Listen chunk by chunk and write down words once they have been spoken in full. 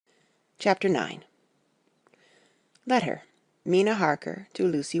Chapter 9. Letter, Mina Harker to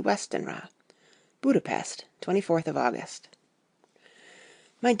Lucy Westenra, Budapest, 24th of August.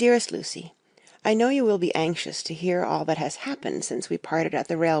 My dearest Lucy, I know you will be anxious to hear all that has happened since we parted at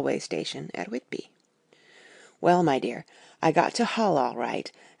the railway station at Whitby. Well, my dear, I got to Hull all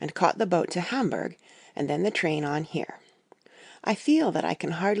right, and caught the boat to Hamburg, and then the train on here. I feel that I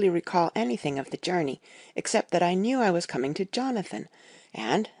can hardly recall anything of the journey, except that I knew I was coming to Jonathan,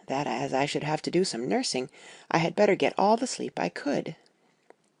 and that as I should have to do some nursing, I had better get all the sleep I could.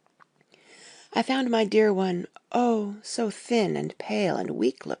 I found my dear one, oh, so thin and pale and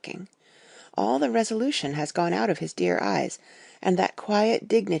weak-looking. All the resolution has gone out of his dear eyes, and that quiet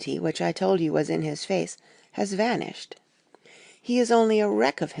dignity which I told you was in his face has vanished. He is only a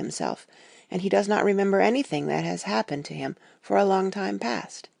wreck of himself, and he does not remember anything that has happened to him for a long time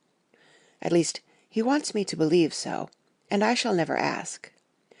past. At least, he wants me to believe so, and I shall never ask.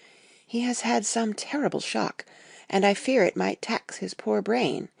 He has had some terrible shock, and I fear it might tax his poor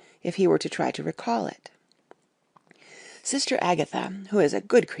brain if he were to try to recall it. Sister Agatha, who is a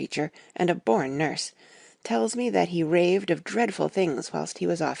good creature and a born nurse, tells me that he raved of dreadful things whilst he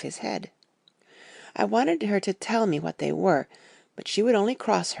was off his head. I wanted her to tell me what they were, but she would only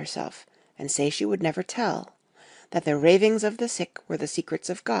cross herself, and say she would never tell, that the ravings of the sick were the secrets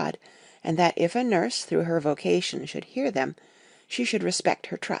of God, and that if a nurse through her vocation should hear them, she should respect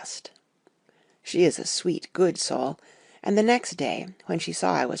her trust. She is a sweet, good soul, and the next day, when she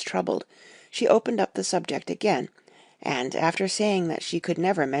saw I was troubled, she opened up the subject again, and, after saying that she could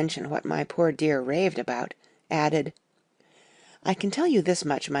never mention what my poor dear raved about, added, "I can tell you this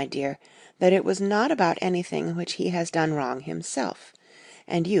much, my dear, that it was not about anything which he has done wrong himself,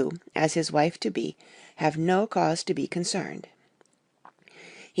 and you, as his wife-to-be, have no cause to be concerned.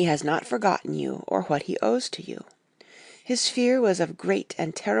 He has not forgotten you or what he owes to you. His fear was of great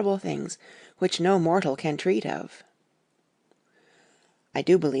and terrible things which no mortal can treat of." I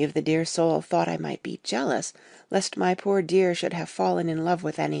do believe the dear soul thought I might be jealous, lest my poor dear should have fallen in love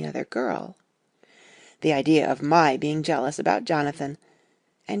with any other girl. The idea of my being jealous about Jonathan!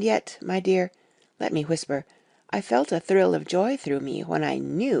 And yet, my dear, let me whisper, I felt a thrill of joy through me when I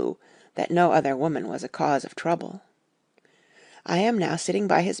knew that no other woman was a cause of trouble. I am now sitting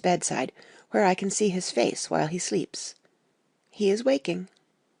by his bedside, where I can see his face while he sleeps. He is waking.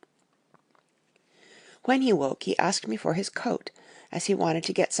 When he woke, he asked me for his coat, as he wanted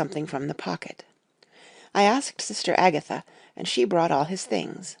to get something from the pocket. I asked Sister Agatha, and she brought all his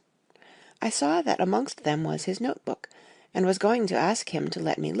things. I saw that amongst them was his notebook, and was going to ask him to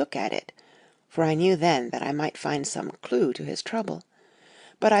let me look at it, for I knew then that I might find some clue to his trouble.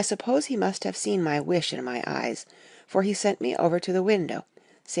 But I suppose he must have seen my wish in my eyes, for he sent me over to the window,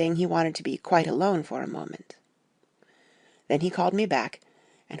 saying he wanted to be quite alone for a moment. Then he called me back,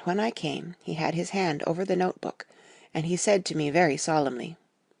 and when I came he had his hand over the notebook, and he said to me very solemnly,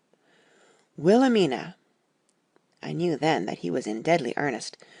 "Wilhelmina." I knew then that he was in deadly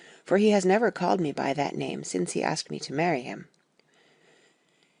earnest, for he has never called me by that name since he asked me to marry him.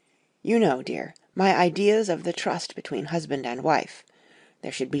 You know, dear, my ideas of the trust between husband and wife.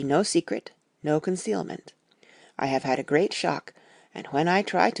 There should be no secret, no concealment. I have had a great shock, and when I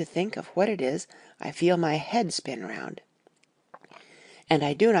try to think of what it is, I feel my head spin round. And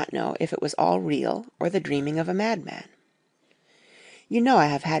I do not know if it was all real or the dreaming of a madman. You know I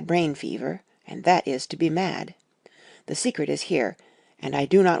have had brain fever, and that is to be mad. The secret is here, and I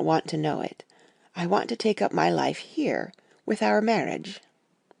do not want to know it. I want to take up my life here, with our marriage.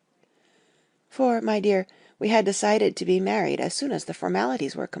 For, my dear, we had decided to be married as soon as the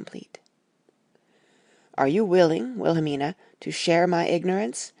formalities were complete. Are you willing, Wilhelmina, to share my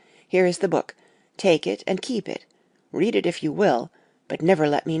ignorance? Here is the book. Take it and keep it. Read it if you will, but never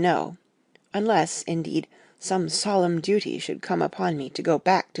let me know, unless, indeed, some solemn duty should come upon me to go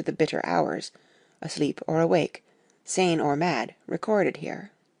back to the bitter hours, asleep or awake, sane or mad, recorded here.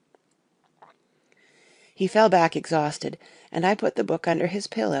 He fell back exhausted, and I put the book under his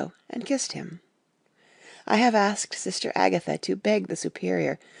pillow and kissed him. I have asked Sister Agatha to beg the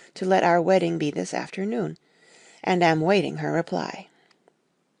Superior to let our wedding be this afternoon, and am waiting her reply.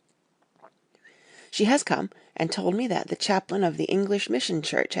 She has come and told me that the chaplain of the English Mission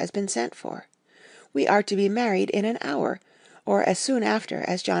Church has been sent for. We are to be married in an hour, or as soon after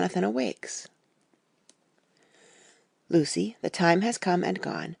as Jonathan awakes. Lucy, the time has come and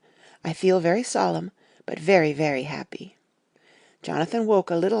gone. I feel very solemn, but very, very happy. Jonathan woke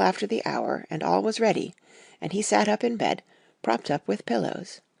a little after the hour, and all was ready, and he sat up in bed, propped up with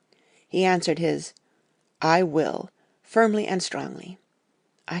pillows. He answered his "I will," firmly and strongly.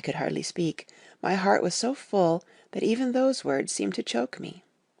 I could hardly speak. My heart was so full that even those words seemed to choke me.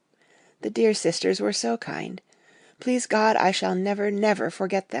 The dear sisters were so kind. Please God, I shall never, never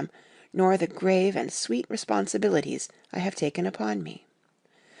forget them, nor the grave and sweet responsibilities I have taken upon me.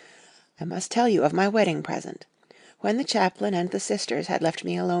 I must tell you of my wedding present. When the chaplain and the sisters had left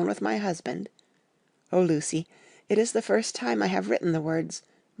me alone with my husband— oh, Lucy, it is the first time I have written the words,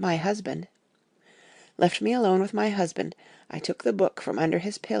 my husband— left me alone with my husband, I took the book from under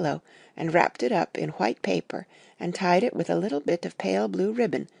his pillow, and wrapped it up in white paper, and tied it with a little bit of pale blue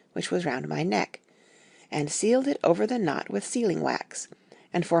ribbon which was round my neck, and sealed it over the knot with sealing wax,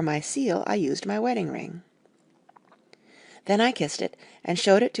 and for my seal I used my wedding ring. Then I kissed it, and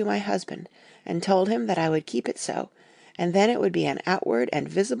showed it to my husband, and told him that I would keep it so, and then it would be an outward and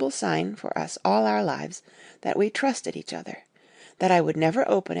visible sign for us all our lives that we trusted each other, that I would never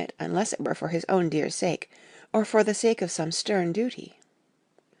open it unless it were for his own dear sake, or for the sake of some stern duty.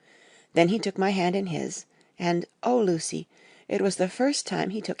 Then he took my hand in his, and, oh, Lucy, it was the first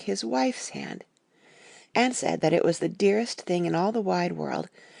time he took his wife's hand, and said that it was the dearest thing in all the wide world,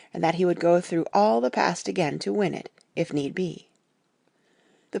 and that he would go through all the past again to win it, if need be.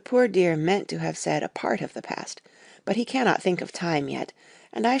 The poor dear meant to have said a part of the past, but he cannot think of time yet,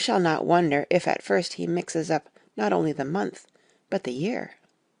 and I shall not wonder if at first he mixes up not only the month, but the year.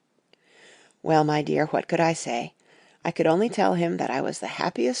 Well, my dear, what could I say? I could only tell him that I was the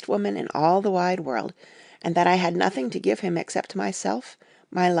happiest woman in all the wide world, and that I had nothing to give him except myself,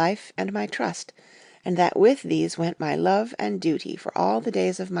 my life, and my trust, and that with these went my love and duty for all the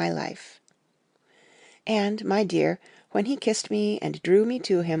days of my life. And, my dear, when he kissed me and drew me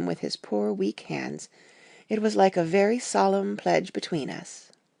to him with his poor weak hands, it was like a very solemn pledge between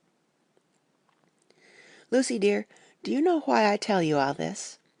us. Lucy, dear, do you know why I tell you all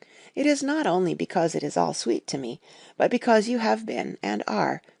this? It is not only because it is all sweet to me, but because you have been, and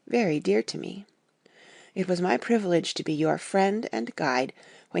are, very dear to me. It was my privilege to be your friend and guide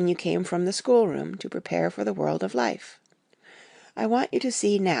when you came from the schoolroom to prepare for the world of life. I want you to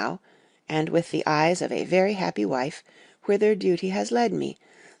see now, and with the eyes of a very happy wife, whither duty has led me,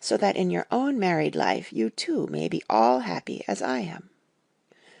 so that in your own married life you too may be all happy as I am.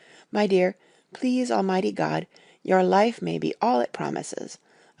 My dear, please Almighty God, your life may be all it promises,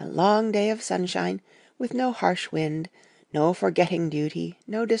 a long day of sunshine, with no harsh wind, no forgetting duty,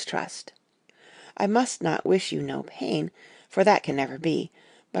 no distrust. I must not wish you no pain, for that can never be,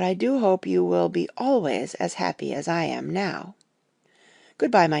 but I do hope you will be always as happy as I am now.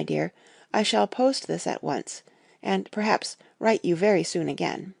 Good-bye, my dear. I shall post this at once, and perhaps write you very soon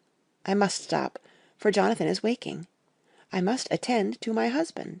again. I must stop, for Jonathan is waking. I must attend to my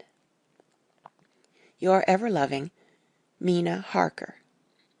husband. Your ever-loving Mina Harker.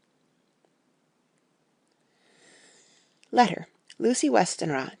 Letter, Lucy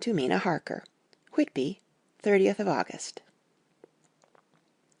Westenra to Mina Harker. Whitby, 30th of August.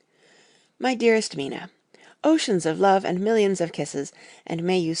 My dearest Mina, oceans of love and millions of kisses, and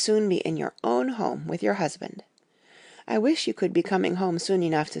may you soon be in your own home with your husband. I wish you could be coming home soon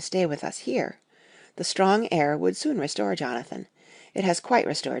enough to stay with us here. The strong air would soon restore Jonathan. It has quite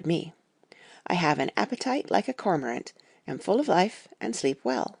restored me. I have an appetite like a cormorant, am full of life, and sleep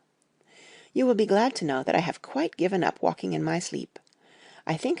well. You will be glad to know that I have quite given up walking in my sleep.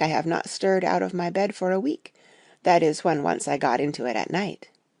 I think I have not stirred out of my bed for a week, that is when once I got into it at night.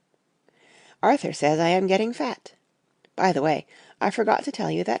 Arthur says I am getting fat. By the way, I forgot to tell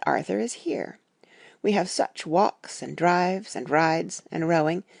you that Arthur is here. We have such walks and drives and rides and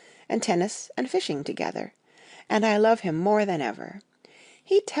rowing and tennis and fishing together, and I love him more than ever.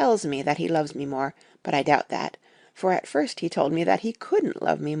 He tells me that he loves me more, but I doubt that, for at first he told me that he couldn't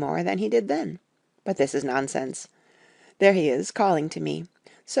love me more than he did then. But this is nonsense. There he is, calling to me.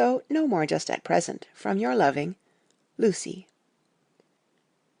 So no more just at present, from your loving Lucy.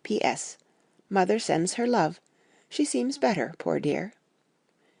 P.S. Mother sends her love. She seems better, poor dear.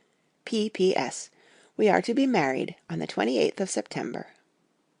 P.P.S. We are to be married on the 28th of September.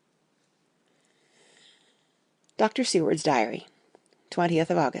 Dr. Seward's Diary,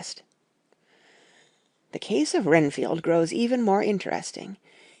 20th of August. The case of Renfield grows even more interesting.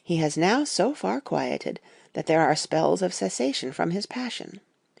 He has now so far quieted that there are spells of cessation from his passion.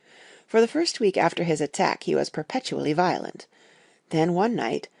 For the first week after his attack he was perpetually violent. Then one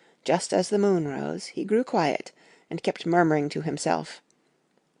night, just as the moon rose, he grew quiet, and kept murmuring to himself,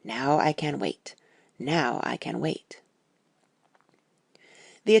 "Now I can wait. Now I can wait."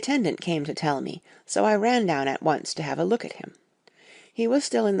 The attendant came to tell me, so I ran down at once to have a look at him. He was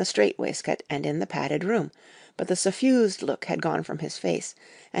still in the strait-waistcoat and in the padded room, but the suffused look had gone from his face,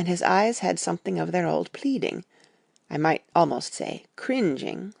 and his eyes had something of their old pleading, I might almost say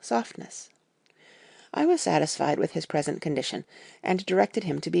cringing, softness. I was satisfied with his present condition, and directed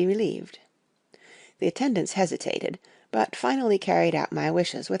him to be relieved. The attendants hesitated, but finally carried out my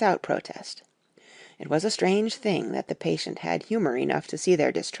wishes without protest. It was a strange thing that the patient had humour enough to see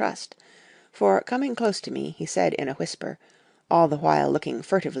their distrust, for, coming close to me, he said in a whisper, all the while looking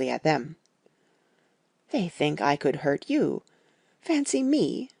furtively at them, "They think I could hurt you. Fancy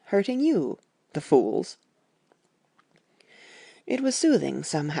me hurting you, the fools!" It was soothing,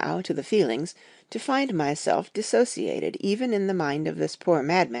 somehow, to the feelings, to find myself dissociated even in the mind of this poor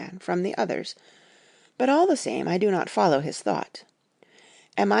madman from the others, but all the same I do not follow his thought.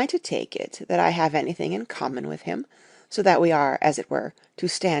 Am I to take it that I have anything in common with him, so that we are, as it were, to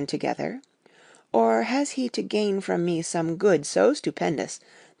stand together? Or has he to gain from me some good so stupendous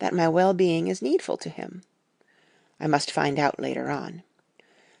that my well-being is needful to him? I must find out later on.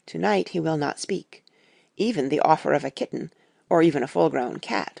 To-night he will not speak. Even the offer of a kitten, or even a full-grown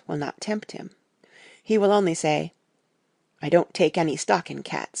cat, will not tempt him. He will only say, "I don't take any stock in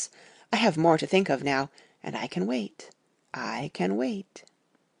cats. I have more to think of now, and I can wait. I can wait."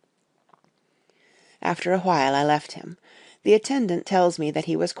 After a while I left him. The attendant tells me that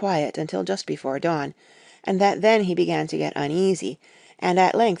he was quiet until just before dawn, and that then he began to get uneasy, and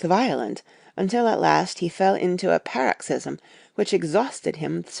at length violent, until at last he fell into a paroxysm which exhausted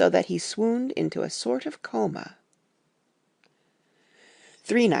him so that he swooned into a sort of coma.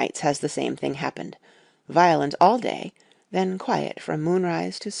 3 nights has the same thing happened, violent all day, then quiet from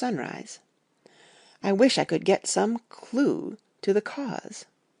moonrise to sunrise. I wish I could get some clue to the cause.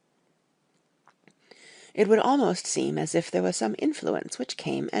 It would almost seem as if there was some influence which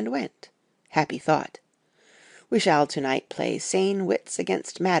came and went. Happy thought. We shall to-night play sane wits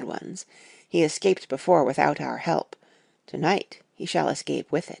against mad ones. He escaped before without our help. To-night he shall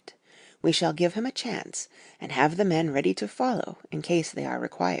escape with it. We shall give him a chance, and have the men ready to follow in case they are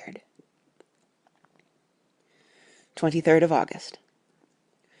required. 23rd of August.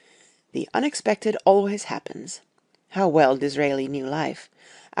 The unexpected always happens. How well Disraeli knew life!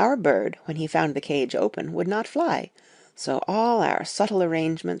 Our bird, when he found the cage open, would not fly, so all our subtle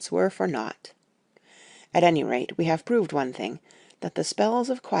arrangements were for naught. At any rate, we have proved one thing, that the spells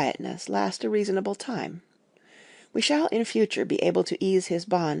of quietness last a reasonable time. We shall in future be able to ease his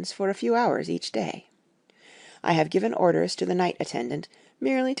bonds for a few hours each day. I have given orders to the night attendant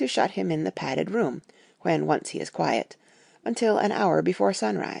merely to shut him in the padded room, when once he is quiet, until an hour before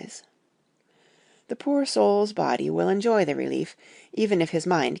sunrise. The poor soul's body will enjoy the relief, even if his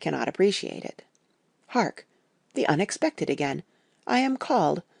mind cannot appreciate it. Hark! The unexpected again! I am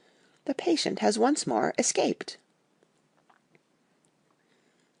called. The patient has once more escaped.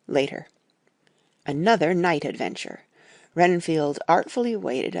 Later. Another night adventure. Renfield artfully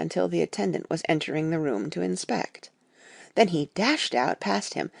waited until the attendant was entering the room to inspect. Then he dashed out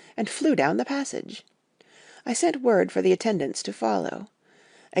past him and flew down the passage. I sent word for the attendants to follow.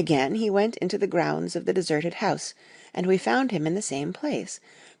 Again he went into the grounds of the deserted house, and we found him in the same place,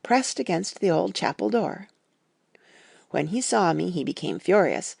 pressed against the old chapel door. When he saw me he became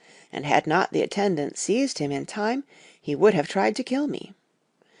furious, and had not the attendant seized him in time, he would have tried to kill me.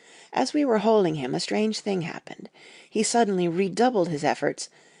 As we were holding him, a strange thing happened. He suddenly redoubled his efforts,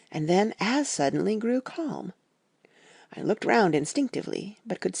 and then as suddenly grew calm. I looked round instinctively,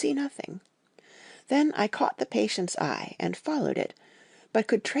 but could see nothing. Then I caught the patient's eye, and followed it, but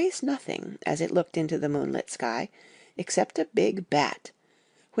could trace nothing, as it looked into the moonlit sky, except a big bat,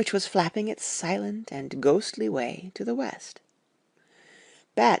 which was flapping its silent and ghostly way to the west.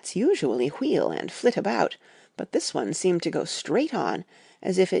 Bats usually wheel and flit about, but this one seemed to go straight on,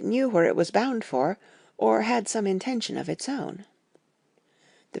 as if it knew where it was bound for, or had some intention of its own.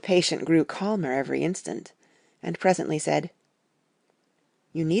 The patient grew calmer every instant, and presently said,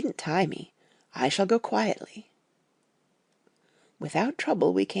 "You needn't tie me. I shall go quietly." Without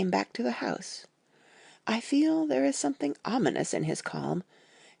trouble we came back to the house. I feel there is something ominous in his calm,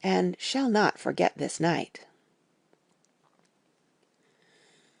 and shall not forget this night.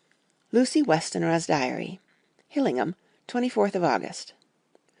 Lucy Westenra's Diary. Hillingham, 24th of August.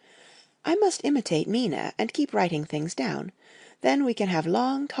 I must imitate Mina and keep writing things down. Then we can have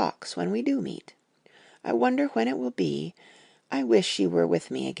long talks when we do meet. I wonder when it will be. I wish she were with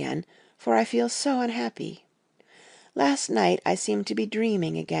me again, for I feel so unhappy. Last night I seemed to be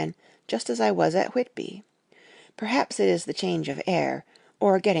dreaming again, just as I was at Whitby. Perhaps it is the change of air,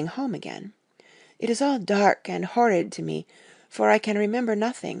 or getting home again. It is all dark and horrid to me, for I can remember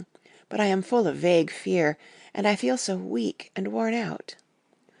nothing, but I am full of vague fear, and I feel so weak and worn out.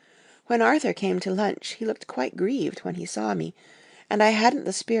 When Arthur came to lunch he looked quite grieved when he saw me, and I hadn't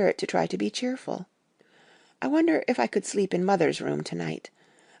the spirit to try to be cheerful. I wonder if I could sleep in Mother's room tonight.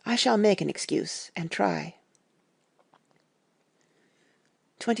 I shall make an excuse, and try.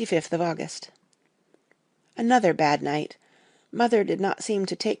 25th of August. Another bad night. Mother did not seem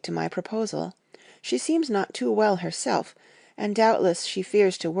to take to my proposal. She seems not too well herself, and doubtless she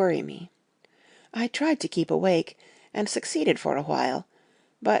fears to worry me. I tried to keep awake, and succeeded for a while,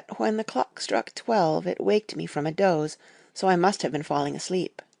 but when the clock struck 12 it waked me from a doze, so I must have been falling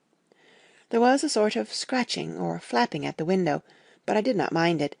asleep. There was a sort of scratching or flapping at the window, but I did not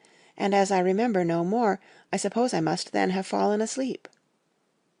mind it, and as I remember no more, I suppose I must then have fallen asleep.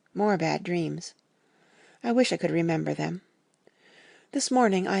 More bad dreams. I wish I could remember them. This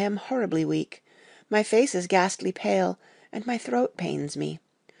morning I am horribly weak. My face is ghastly pale, and my throat pains me.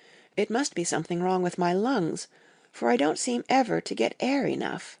 It must be something wrong with my lungs, for I don't seem ever to get air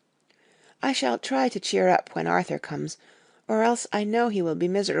enough. I shall try to cheer up when Arthur comes, or else I know he will be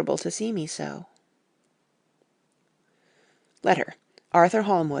miserable to see me so. Letter. Arthur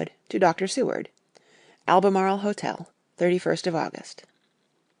Holmwood to Dr. Seward. Albemarle Hotel, 31st of August.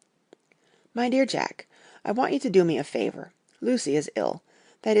 My dear Jack, I want you to do me a favor. Lucy is ill.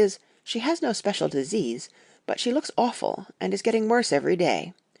 That is, she has no special disease, but she looks awful, and is getting worse every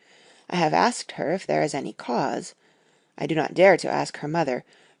day. I have asked her if there is any cause. I do not dare to ask her mother,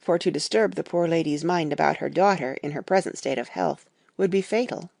 for to disturb the poor lady's mind about her daughter in her present state of health would be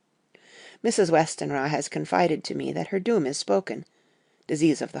fatal. Mrs. Westenra has confided to me that her doom is spoken,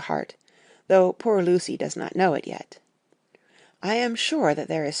 disease of the heart, though poor Lucy does not know it yet. I am sure that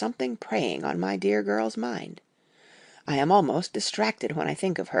there is something preying on my dear girl's mind. I am almost distracted when I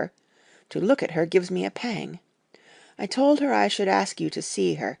think of her. To look at her gives me a pang. I told her I should ask you to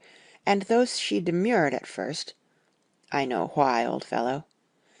see her, and though she demurred at first, I know why, old fellow,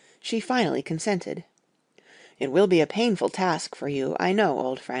 she finally consented. It will be a painful task for you, I know,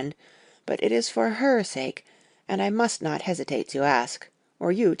 old friend, but it is for her sake, and I must not hesitate to ask,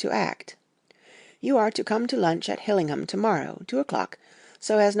 or you to act. You are to come to lunch at Hillingham tomorrow, 2 o'clock,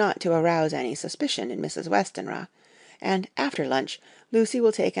 so as not to arouse any suspicion in Mrs. Westenra, and after lunch Lucy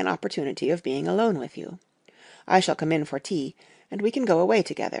will take an opportunity of being alone with you. I shall come in for tea, and we can go away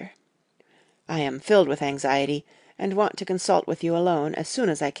together. I am filled with anxiety, and want to consult with you alone as soon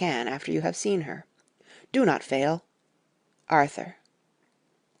as I can after you have seen her. Do not fail. Arthur.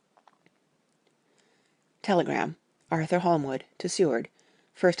 Telegram. Arthur Holmwood to Seward,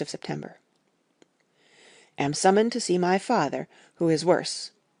 1st of September. Am summoned to see my father, who is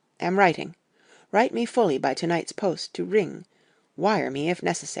worse. Am writing. Write me fully by to-night's post to ring. Wire me if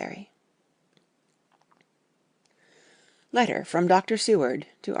necessary. Letter from Dr. Seward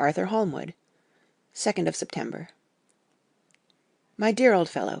to Arthur Holmwood, 2nd of September. My dear old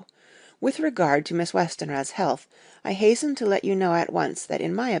fellow, with regard to Miss Westenra's health, I hasten to let you know at once that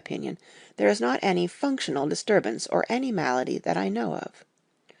in my opinion there is not any functional disturbance or any malady that I know of.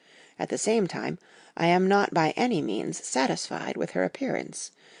 At the same time, I am not by any means satisfied with her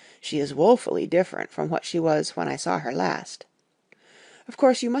appearance. She is woefully different from what she was when I saw her last. Of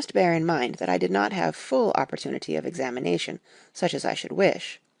course you must bear in mind that I did not have full opportunity of examination, such as I should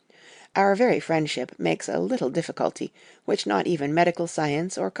wish. Our very friendship makes a little difficulty which not even medical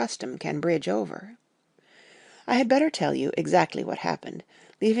science or custom can bridge over. I had better tell you exactly what happened,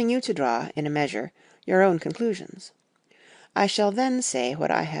 leaving you to draw, in a measure, your own conclusions. I shall then say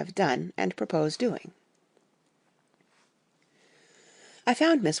what I have done and propose doing. I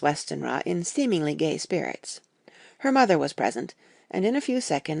found Miss Westenra in seemingly gay spirits. Her mother was present, and in a few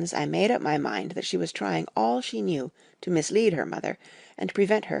seconds I made up my mind that she was trying all she knew to mislead her mother and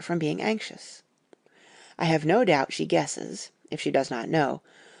prevent her from being anxious. I have no doubt she guesses, if she does not know,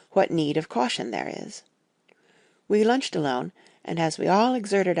 what need of caution there is. We lunched alone, and as we all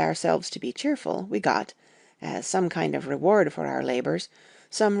exerted ourselves to be cheerful, we got, as some kind of reward for our labours,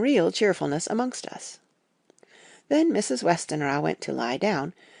 some real cheerfulness amongst us. Then Mrs. Westenra went to lie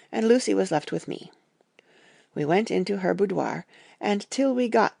down, and Lucy was left with me. We went into her boudoir, and till we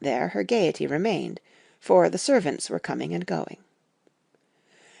got there her gaiety remained, for the servants were coming and going.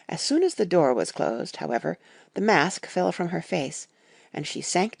 As soon as the door was closed, however, the mask fell from her face, and she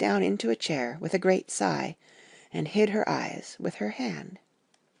sank down into a chair with a great sigh, and hid her eyes with her hand.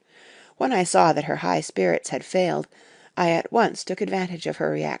 When I saw that her high spirits had failed, I at once took advantage of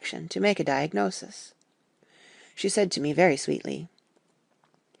her reaction to make a diagnosis. She said to me very sweetly,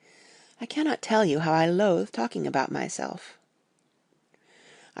 "I cannot tell you how I loathe talking about myself."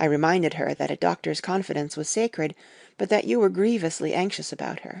 I reminded her that a doctor's confidence was sacred, but that you were grievously anxious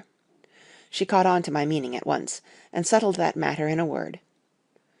about her. She caught on to my meaning at once, and settled that matter in a word.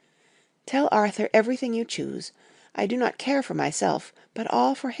 "Tell Arthur everything you choose. I do not care for myself, but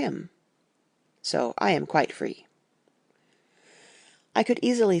all for him. So I am quite free." I could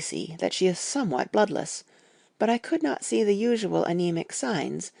easily see that she is somewhat bloodless, but I could not see the usual anemic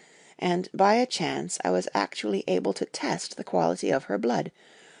signs, and by a chance I was actually able to test the quality of her blood,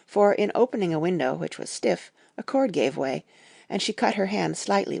 for in opening a window which was stiff, a cord gave way, and she cut her hand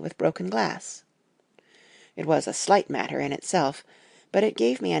slightly with broken glass. It was a slight matter in itself, but it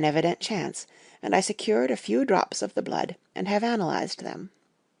gave me an evident chance, and I secured a few drops of the blood, and have analyzed them.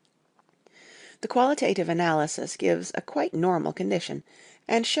 The qualitative analysis gives a quite normal condition,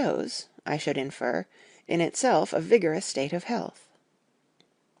 and shows, I should infer, in itself a vigorous state of health.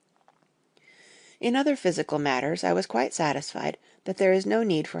 In other physical matters I was quite satisfied that there is no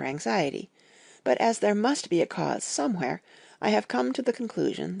need for anxiety, but as there must be a cause somewhere, I have come to the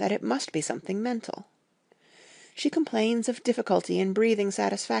conclusion that it must be something mental. She complains of difficulty in breathing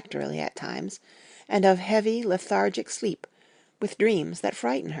satisfactorily at times, and of heavy, lethargic sleep, with dreams that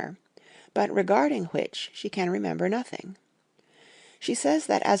frighten her, but regarding which she can remember nothing. She says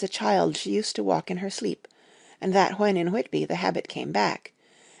that as a child she used to walk in her sleep, and that when in Whitby the habit came back,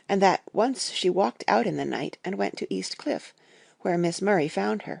 and that once she walked out in the night and went to East Cliff, where Miss Murray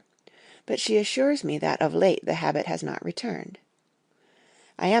found her, but she assures me that of late the habit has not returned.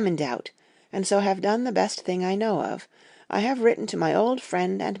 I am in doubt, and so have done the best thing I know of. I have written to my old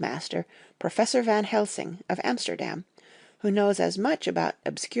friend and master, Professor Van Helsing, of Amsterdam, who knows as much about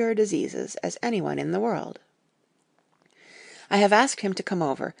obscure diseases as anyone in the world. I have asked him to come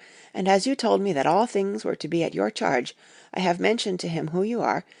over, and as you told me that all things were to be at your charge, I have mentioned to him who you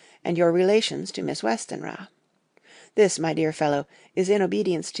are, and your relations to Miss Westenra. This, my dear fellow, is in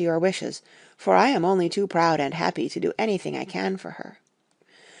obedience to your wishes, for I am only too proud and happy to do anything I can for her.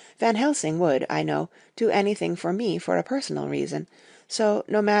 Van Helsing would, I know, do anything for me for a personal reason, so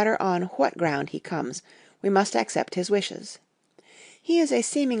no matter on what ground he comes, we must accept his wishes. He is a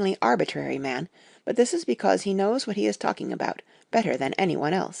seemingly arbitrary man, but this is because he knows what he is talking about better than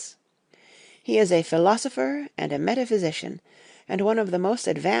anyone else. He is a philosopher and a metaphysician, and one of the most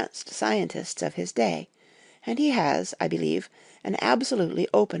advanced scientists of his day, and he has, I believe, an absolutely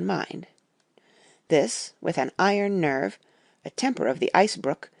open mind. This, with an iron nerve, a temper of the ice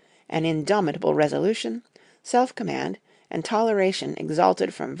brook, an indomitable resolution, self-command, and toleration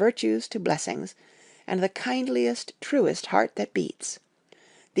exalted from virtues to blessings, and the kindliest, truest heart that beats.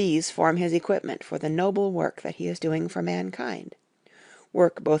 These form his equipment for the noble work that he is doing for mankind.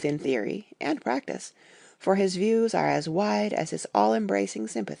 Work both in theory and practice, for his views are as wide as his all-embracing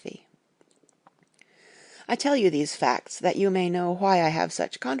sympathy. I tell you these facts that you may know why I have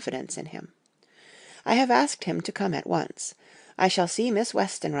such confidence in him. I have asked him to come at once. I shall see Miss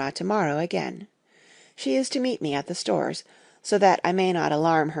Westenra tomorrow again. She is to meet me at the Stores, so that I may not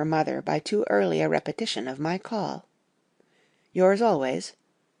alarm her mother by too early a repetition of my call. Yours always,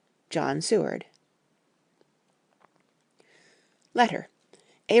 John Seward. Letter.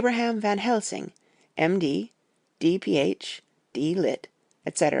 Abraham Van Helsing, M.D., D.Ph., D.Lit.,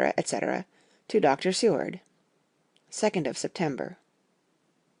 etc., etc., to Dr. Seward. 2nd of September.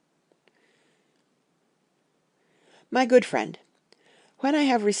 My good friend, when I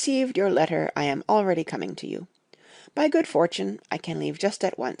have received your letter I am already coming to you. By good fortune I can leave just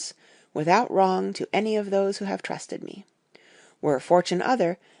at once, without wrong to any of those who have trusted me. Were fortune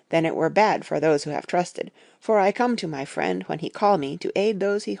other, then it were bad for those who have trusted, for I come to my friend when he call me to aid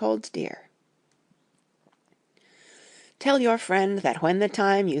those he holds dear. Tell your friend that when the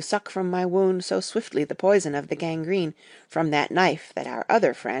time you suck from my wound so swiftly the poison of the gangrene from that knife that our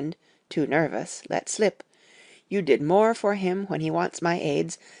other friend, too nervous, let slip, you did more for him when he wants my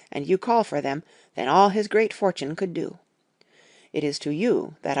aids, and you call for them, than all his great fortune could do. It is to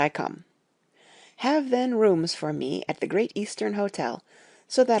you that I come. Have then rooms for me at the Great Eastern Hotel,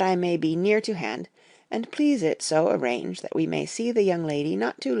 so that I may be near to hand, and please it so arrange that we may see the young lady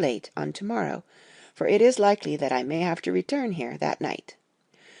not too late on tomorrow, for it is likely that I may have to return here that night.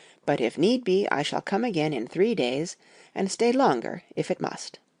 But if need be I shall come again in 3 days, and stay longer if it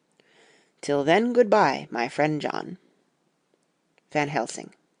must. Till then good-bye, my friend John. Van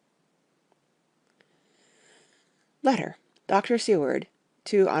Helsing. Letter. Dr. Seward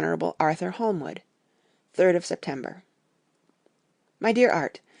to Hon. Arthur Holmwood. 3rd of September. My dear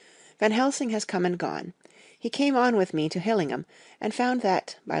Art, Van Helsing has come and gone. He came on with me to Hillingham, and found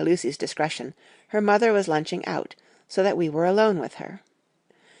that, by Lucy's discretion, her mother was lunching out, so that we were alone with her.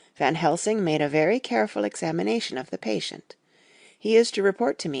 Van Helsing made a very careful examination of the patient. He is to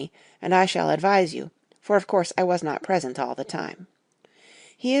report to me, and I shall advise you, for of course I was not present all the time.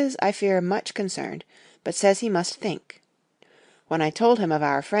 He is, I fear, much concerned, but says he must think. When I told him of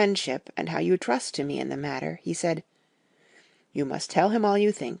our friendship, and how you trust to me in the matter, he said, "You must tell him all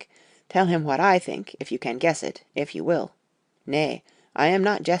you think. Tell him what I think, if you can guess it, if you will. Nay, I am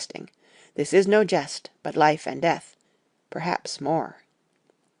not jesting. This is no jest, but life and death, perhaps more."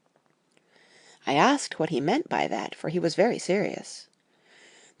 I asked what he meant by that, for he was very serious.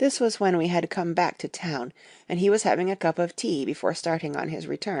 This was when we had come back to town, and he was having a cup of tea before starting on his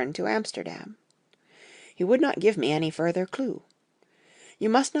return to Amsterdam. He would not give me any further clue. You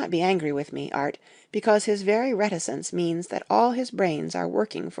must not be angry with me, Art, because his very reticence means that all his brains are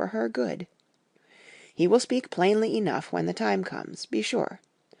working for her good. He will speak plainly enough when the time comes, be sure.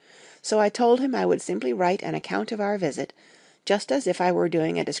 So I told him I would simply write an account of our visit, just as if I were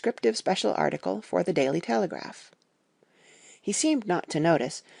doing a descriptive special article for the Daily Telegraph. He seemed not to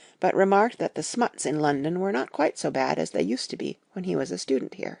notice, but remarked that the smuts in London were not quite so bad as they used to be when he was a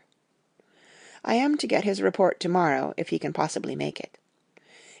student here. I am to get his report tomorrow, if he can possibly make it.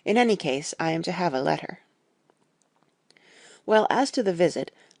 In any case, I am to have a letter. Well, as to the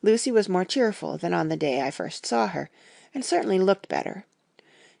visit, Lucy was more cheerful than on the day I first saw her, and certainly looked better.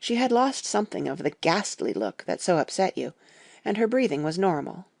 She had lost something of the ghastly look that so upset you, and her breathing was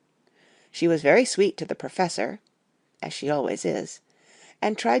normal. She was very sweet to the Professor, as she always is,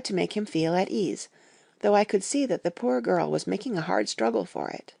 and tried to make him feel at ease, though I could see that the poor girl was making a hard struggle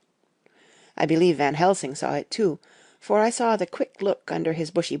for it. I believe Van Helsing saw it too, for I saw the quick look under his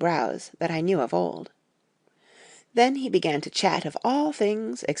bushy brows that I knew of old. Then he began to chat of all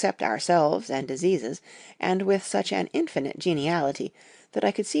things except ourselves and diseases, and with such an infinite geniality that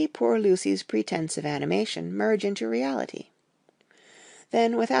I could see poor Lucy's pretence of animation merge into reality.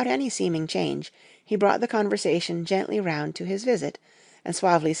 Then, without any seeming change, he brought the conversation gently round to his visit, and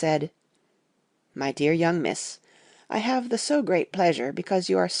suavely said, "My dear young miss, I have the so great pleasure because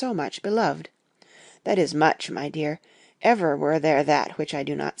you are so much beloved. That is much, my dear, ever were there that which I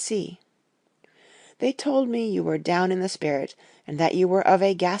do not see. They told me you were down in the spirit, and that you were of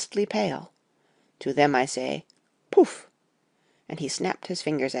a ghastly pale. To them I say, Poof!" And he snapped his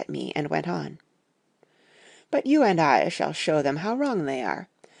fingers at me, and went on. "But you and I shall show them how wrong they are.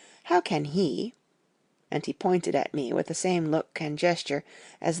 How can he—" and he pointed at me with the same look and gesture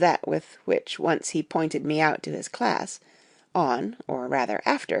as that with which once he pointed me out to his class, on, or rather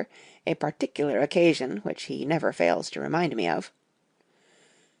after, a particular occasion which he never fails to remind me of,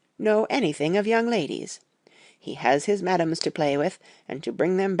 "know anything of young ladies. He has his madams to play with, and to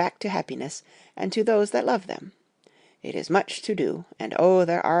bring them back to happiness, and to those that love them. It is much to do, and oh,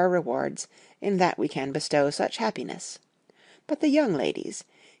 there are rewards, in that we can bestow such happiness. But the young ladies,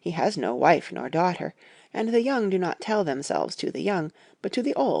 he has no wife nor daughter, and the young do not tell themselves to the young, but to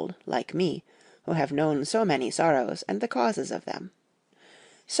the old, like me, who have known so many sorrows and the causes of them.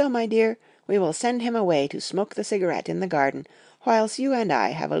 So, my dear, we will send him away to smoke the cigarette in the garden, whilst you and I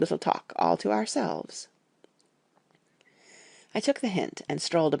have a little talk all to ourselves." I took the hint and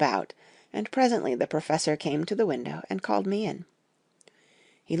strolled about, and presently the Professor came to the window and called me in.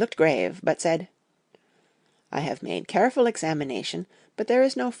 He looked grave, but said, "I have made careful examination, but there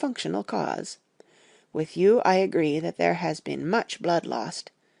is no functional cause. With you I agree that there has been much blood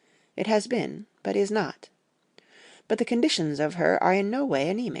lost. It has been, but is not. But the conditions of her are in no way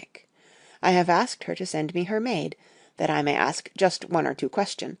anemic. I have asked her to send me her maid, that I may ask just one or two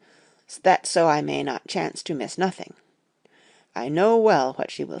questions, that so I may not chance to miss nothing. I know well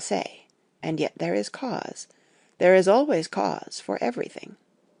what she will say, and yet there is cause. There is always cause for everything.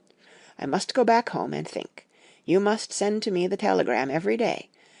 I must go back home and think. You must send to me the telegram every day,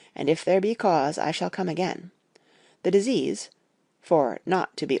 and if there be cause I shall come again. The disease, for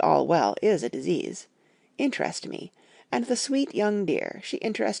not to be all well is a disease, interest me, and the sweet young dear, she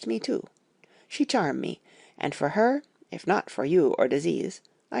interest me too. She charm me, and for her, if not for you or disease,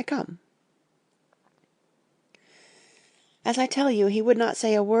 I come." As I tell you, he would not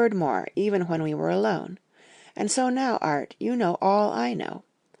say a word more, even when we were alone. And so now, Art, you know all I know.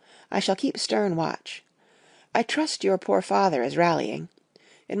 I shall keep stern watch. I trust your poor father is rallying.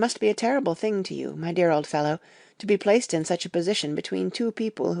 It must be a terrible thing to you, my dear old fellow, to be placed in such a position between two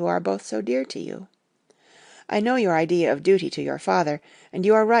people who are both so dear to you. I know your idea of duty to your father, and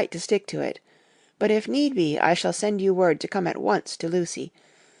you are right to stick to it, but if need be I shall send you word to come at once to Lucy,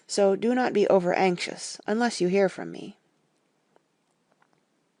 so do not be over-anxious unless you hear from me.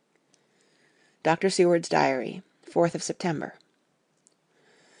 Dr. Seward's Diary, 4th of September.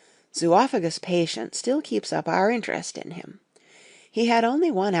 Zoophagous patient still keeps up our interest in him. He had only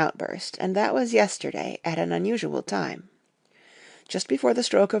one outburst, and that was yesterday at an unusual time. Just before the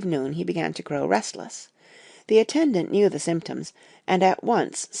stroke of noon he began to grow restless. The attendant knew the symptoms, and at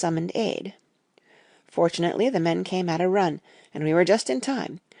once summoned aid. Fortunately the men came at a run, and we were just in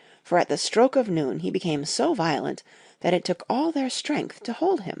time, for at the stroke of noon he became so violent that it took all their strength to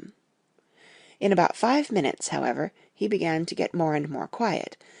hold him. In about 5 minutes, however, he began to get more and more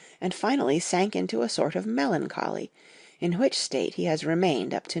quiet, and finally sank into a sort of melancholy, in which state he has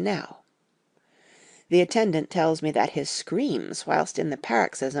remained up to now. The attendant tells me that his screams whilst in the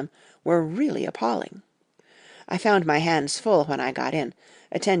paroxysm were really appalling. I found my hands full when I got in,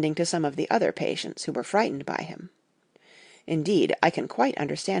 attending to some of the other patients who were frightened by him. Indeed, I can quite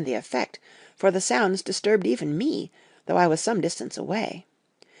understand the effect, for the sounds disturbed even me, though I was some distance away.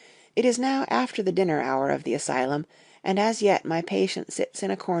 It is now after the dinner hour of the asylum, and as yet my patient sits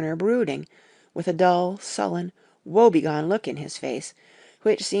in a corner brooding, with a dull, sullen, woebegone look in his face,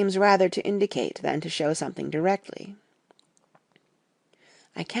 which seems rather to indicate than to show something directly.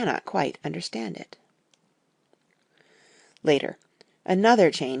 I cannot quite understand it. Later, another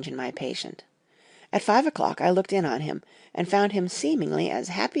change in my patient. At 5 o'clock I looked in on him, and found him seemingly as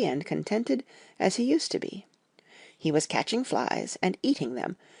happy and contented as he used to be. He was catching flies and eating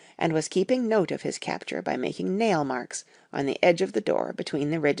them, and was keeping note of his capture by making nail marks on the edge of the door between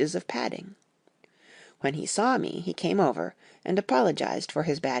the ridges of padding. When he saw me, he came over and apologized for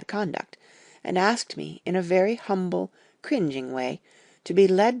his bad conduct, and asked me in a very humble, cringing way to be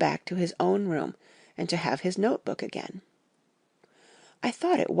led back to his own room and to have his notebook again. I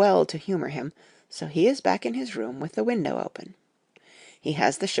thought it well to humor him, so he is back in his room with the window open. He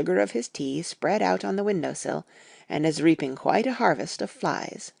has the sugar of his tea spread out on the window-sill, and is reaping quite a harvest of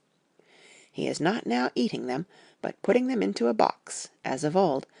flies. He is not now eating them, but putting them into a box, as of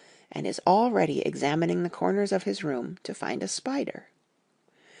old, and is already examining the corners of his room to find a spider.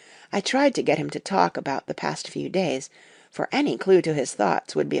 I tried to get him to talk about the past few days, for any clue to his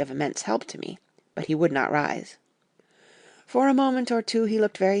thoughts would be of immense help to me, but he would not rise. For a moment or two he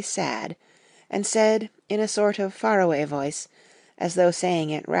looked very sad, and said, in a sort of faraway voice, as though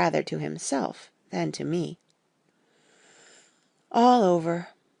saying it rather to himself than to me, "All over,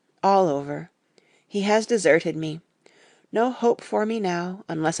 all over. He has deserted me. No hope for me now,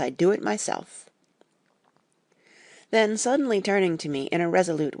 unless I do it myself." Then suddenly turning to me in a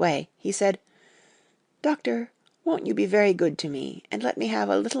resolute way, he said, "Doctor, won't you be very good to me, and let me have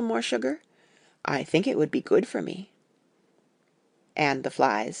a little more sugar? I think it would be good for me." "And the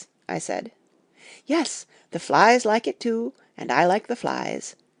flies," I said. "Yes, the flies like it too, and I like the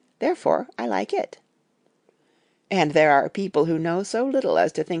flies. Therefore I like it." And there are people who know so little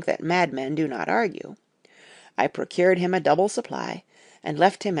as to think that madmen do not argue. I procured him a double supply, and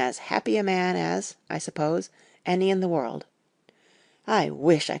left him as happy a man as, I suppose, any in the world. I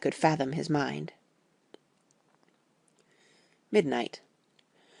wish I could fathom his mind. Midnight.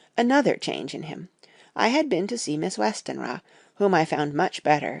 Another change in him. I had been to see Miss Westenra, whom I found much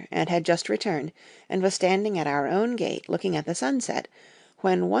better, and had just returned, and was standing at our own gate looking at the sunset,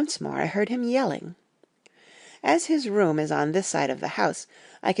 when once more I heard him yelling. As his room is on this side of the house,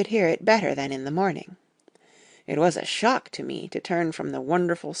 I could hear it better than in the morning. It was a shock to me to turn from the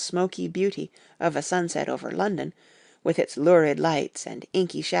wonderful smoky beauty of a sunset over London, with its lurid lights and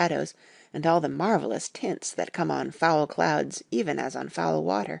inky shadows, and all the marvellous tints that come on foul clouds even as on foul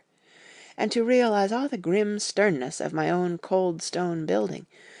water, and to realize all the grim sternness of my own cold stone building,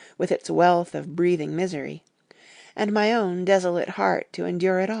 with its wealth of breathing misery, and my own desolate heart to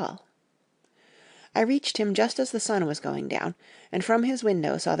endure it all. I reached him just as the sun was going down, and from his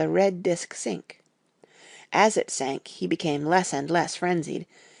window saw the red disk sink. As it sank, he became less and less frenzied,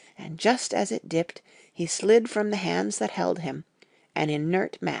 and just as it dipped, he slid from the hands that held him, an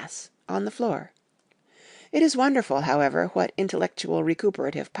inert mass, on the floor. It is wonderful, however, what intellectual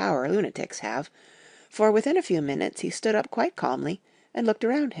recuperative power lunatics have, for within a few minutes he stood up quite calmly and looked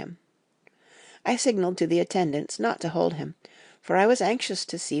around him. I signalled to the attendants not to hold him, for I was anxious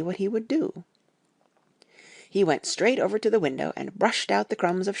to see what he would do. He went straight over to the window and brushed out the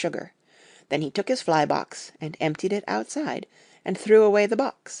crumbs of sugar. Then he took his fly-box and emptied it outside, and threw away the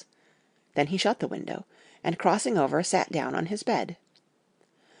box. Then he shut the window, and crossing over sat down on his bed.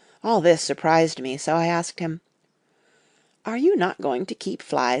 All this surprised me, so I asked him, "Are you not going to keep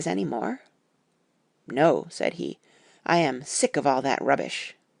flies any more?" "No," said he, "I am sick of all that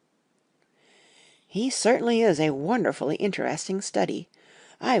rubbish." He certainly is a wonderfully interesting study.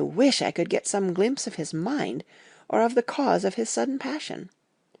 I wish I could get some glimpse of his mind, or of the cause of his sudden passion.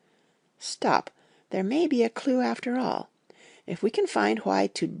 Stop, there may be a clue after all. If we can find why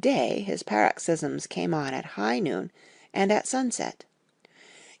today his paroxysms came on at high noon and at sunset.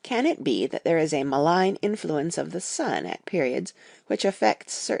 Can it be that there is a malign influence of the sun at periods which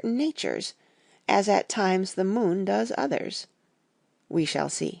affects certain natures, as at times the moon does others? We shall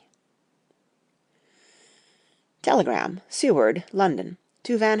see. Telegram, Seward, London,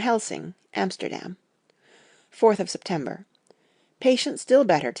 to Van Helsing, Amsterdam. 4th of September. Patient still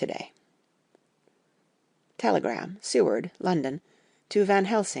better today. Telegram, Seward, London, to Van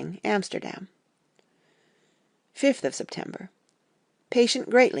Helsing, Amsterdam. 5th of September.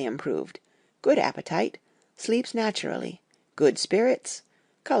 Patient greatly improved. Good appetite. Sleeps naturally. Good spirits.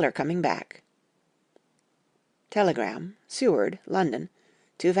 Color coming back. Telegram, Seward, London,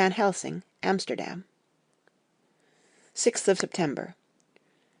 to Van Helsing, Amsterdam. 6th of September.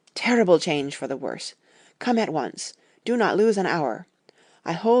 Terrible change for the worse. Come at once. Do not lose an hour.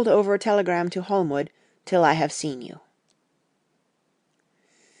 I hold over telegram to Holmwood till I have seen you.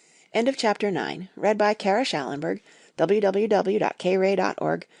 End of Chapter 9. Read by Kara Shallenberg,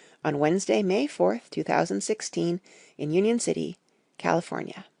 www.kray.org, on Wednesday, May 4th, 2016, in Union City,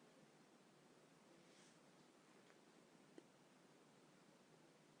 California.